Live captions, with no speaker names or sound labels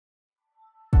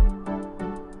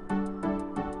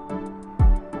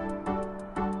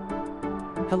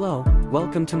Hello,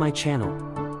 welcome to my channel.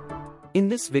 In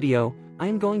this video, I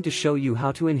am going to show you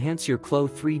how to enhance your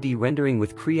clo3d rendering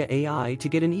with Krea AI to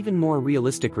get an even more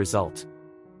realistic result.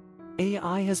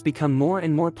 AI has become more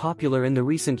and more popular in the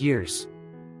recent years.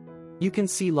 You can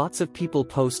see lots of people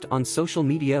post on social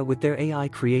media with their AI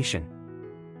creation.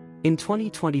 In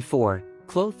 2024,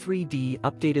 clo3d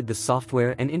updated the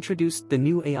software and introduced the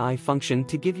new AI function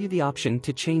to give you the option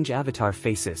to change avatar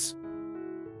faces.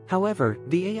 However,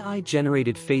 the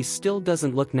AI-generated face still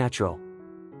doesn't look natural.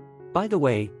 By the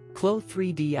way,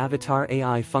 clo3d avatar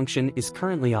AI function is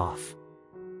currently off.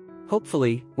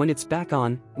 Hopefully, when it's back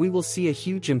on, we will see a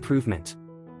huge improvement.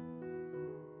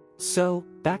 So,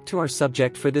 back to our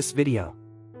subject for this video.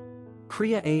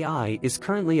 Krea AI is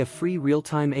currently a free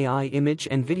real-time AI image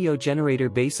and video generator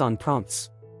based on prompts,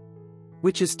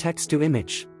 which is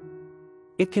text-to-image.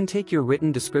 It can take your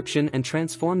written description and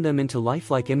transform them into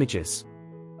lifelike images.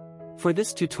 For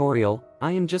this tutorial,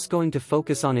 I am just going to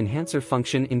focus on enhancer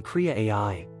function in Krea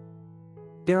AI.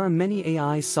 There are many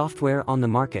AI software on the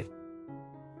market.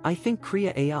 I think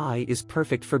Krea AI is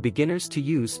perfect for beginners to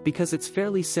use because it's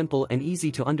fairly simple and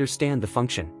easy to understand the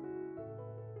function.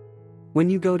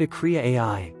 When you go to Krea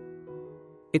AI,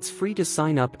 it's free to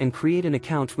sign up and create an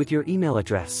account with your email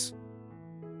address.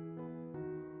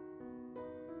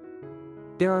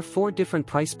 There are 4 different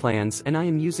price plans and I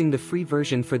am using the free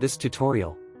version for this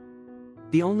tutorial.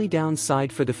 The only downside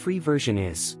for the free version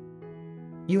is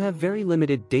you have very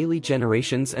limited daily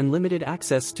generations and limited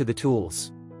access to the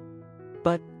tools.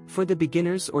 But, for the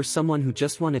beginners or someone who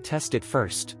just want to test it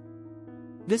first,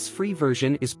 this free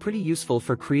version is pretty useful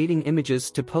for creating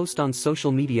images to post on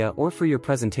social media or for your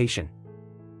presentation.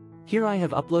 Here I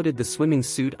have uploaded the swimming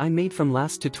suit I made from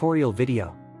last tutorial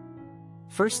video.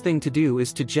 First thing to do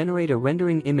is to generate a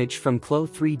rendering image from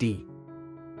clo3d.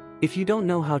 If you don't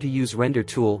know how to use render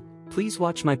tool, please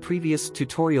watch my previous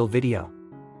tutorial video.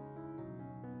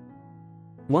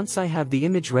 Once I have the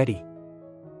image ready,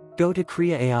 go to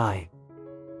Krea AI.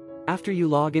 After you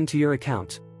log into your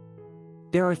account,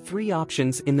 there are 3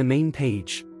 options in the main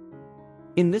page.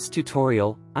 In this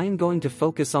tutorial, I am going to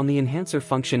focus on the enhancer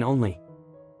function only.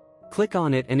 Click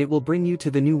on it and it will bring you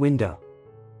to the new window.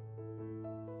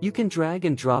 You can drag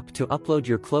and drop to upload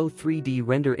your clo3d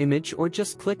render image or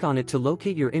just click on it to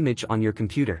locate your image on your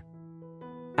computer.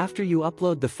 After you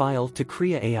upload the file to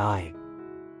Krea AI,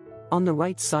 on the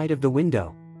right side of the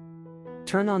window,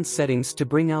 turn on settings to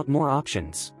bring out more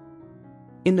options.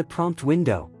 In the prompt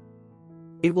window,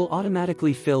 it will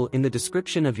automatically fill in the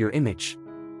description of your image.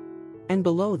 And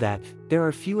below that, there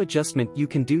are few adjustments you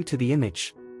can do to the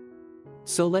image.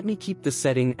 So let me keep the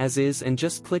setting as is and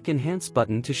just click Enhance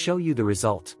button to show you the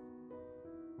result.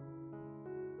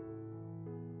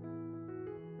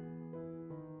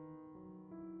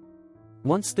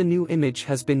 Once the new image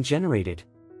has been generated,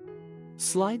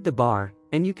 slide the bar,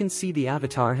 and you can see the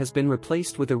avatar has been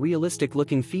replaced with a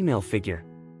realistic-looking female figure.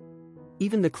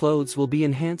 Even the clothes will be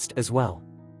enhanced as well.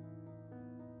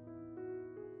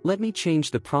 Let me change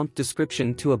the prompt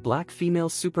description to a black female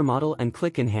supermodel and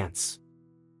click Enhance.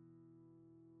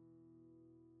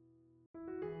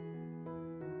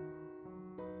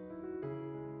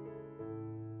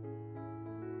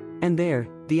 And there,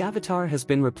 the avatar has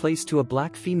been replaced to a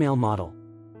black female model.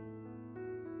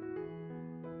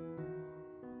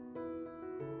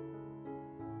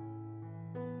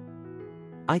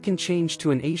 I can change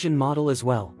to an Asian model as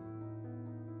well.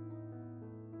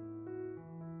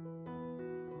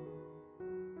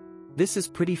 This is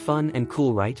pretty fun and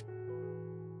cool, right?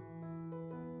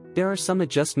 There are some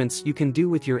adjustments you can do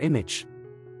with your image.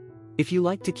 If you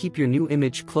like to keep your new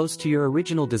image close to your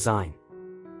original design,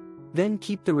 then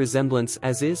keep the resemblance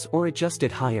as is or adjust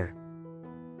it higher.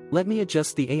 Let me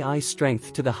adjust the AI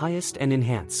strength to the highest and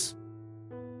enhance.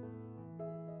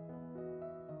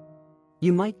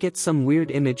 You might get some weird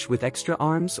image with extra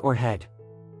arms or head.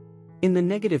 In the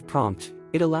negative prompt,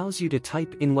 it allows you to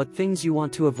type in what things you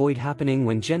want to avoid happening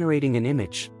when generating an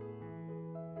image.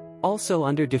 Also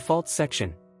under default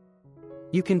section,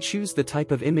 you can choose the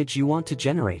type of image you want to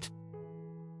generate.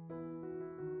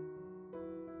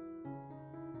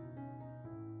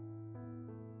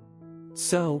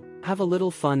 So, have a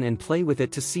little fun and play with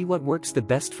it to see what works the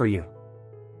best for you.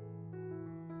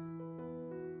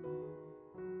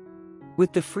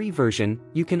 With the free version,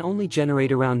 you can only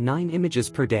generate around 9 images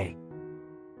per day.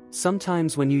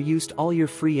 Sometimes when you used all your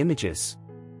free images,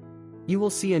 you will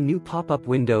see a new pop-up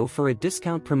window for a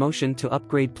discount promotion to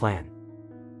upgrade plan.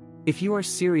 If you are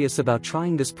serious about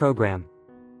trying this program,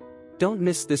 don't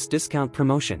miss this discount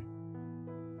promotion.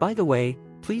 By the way,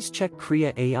 please check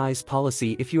Krea AI's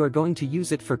policy if you are going to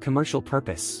use it for commercial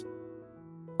purpose.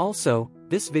 Also,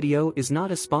 This video is not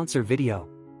a sponsor video.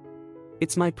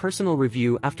 It's my personal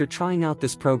review after trying out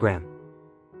this program.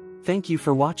 Thank you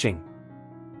for watching.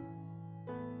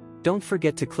 Don't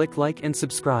forget to click like and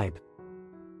subscribe.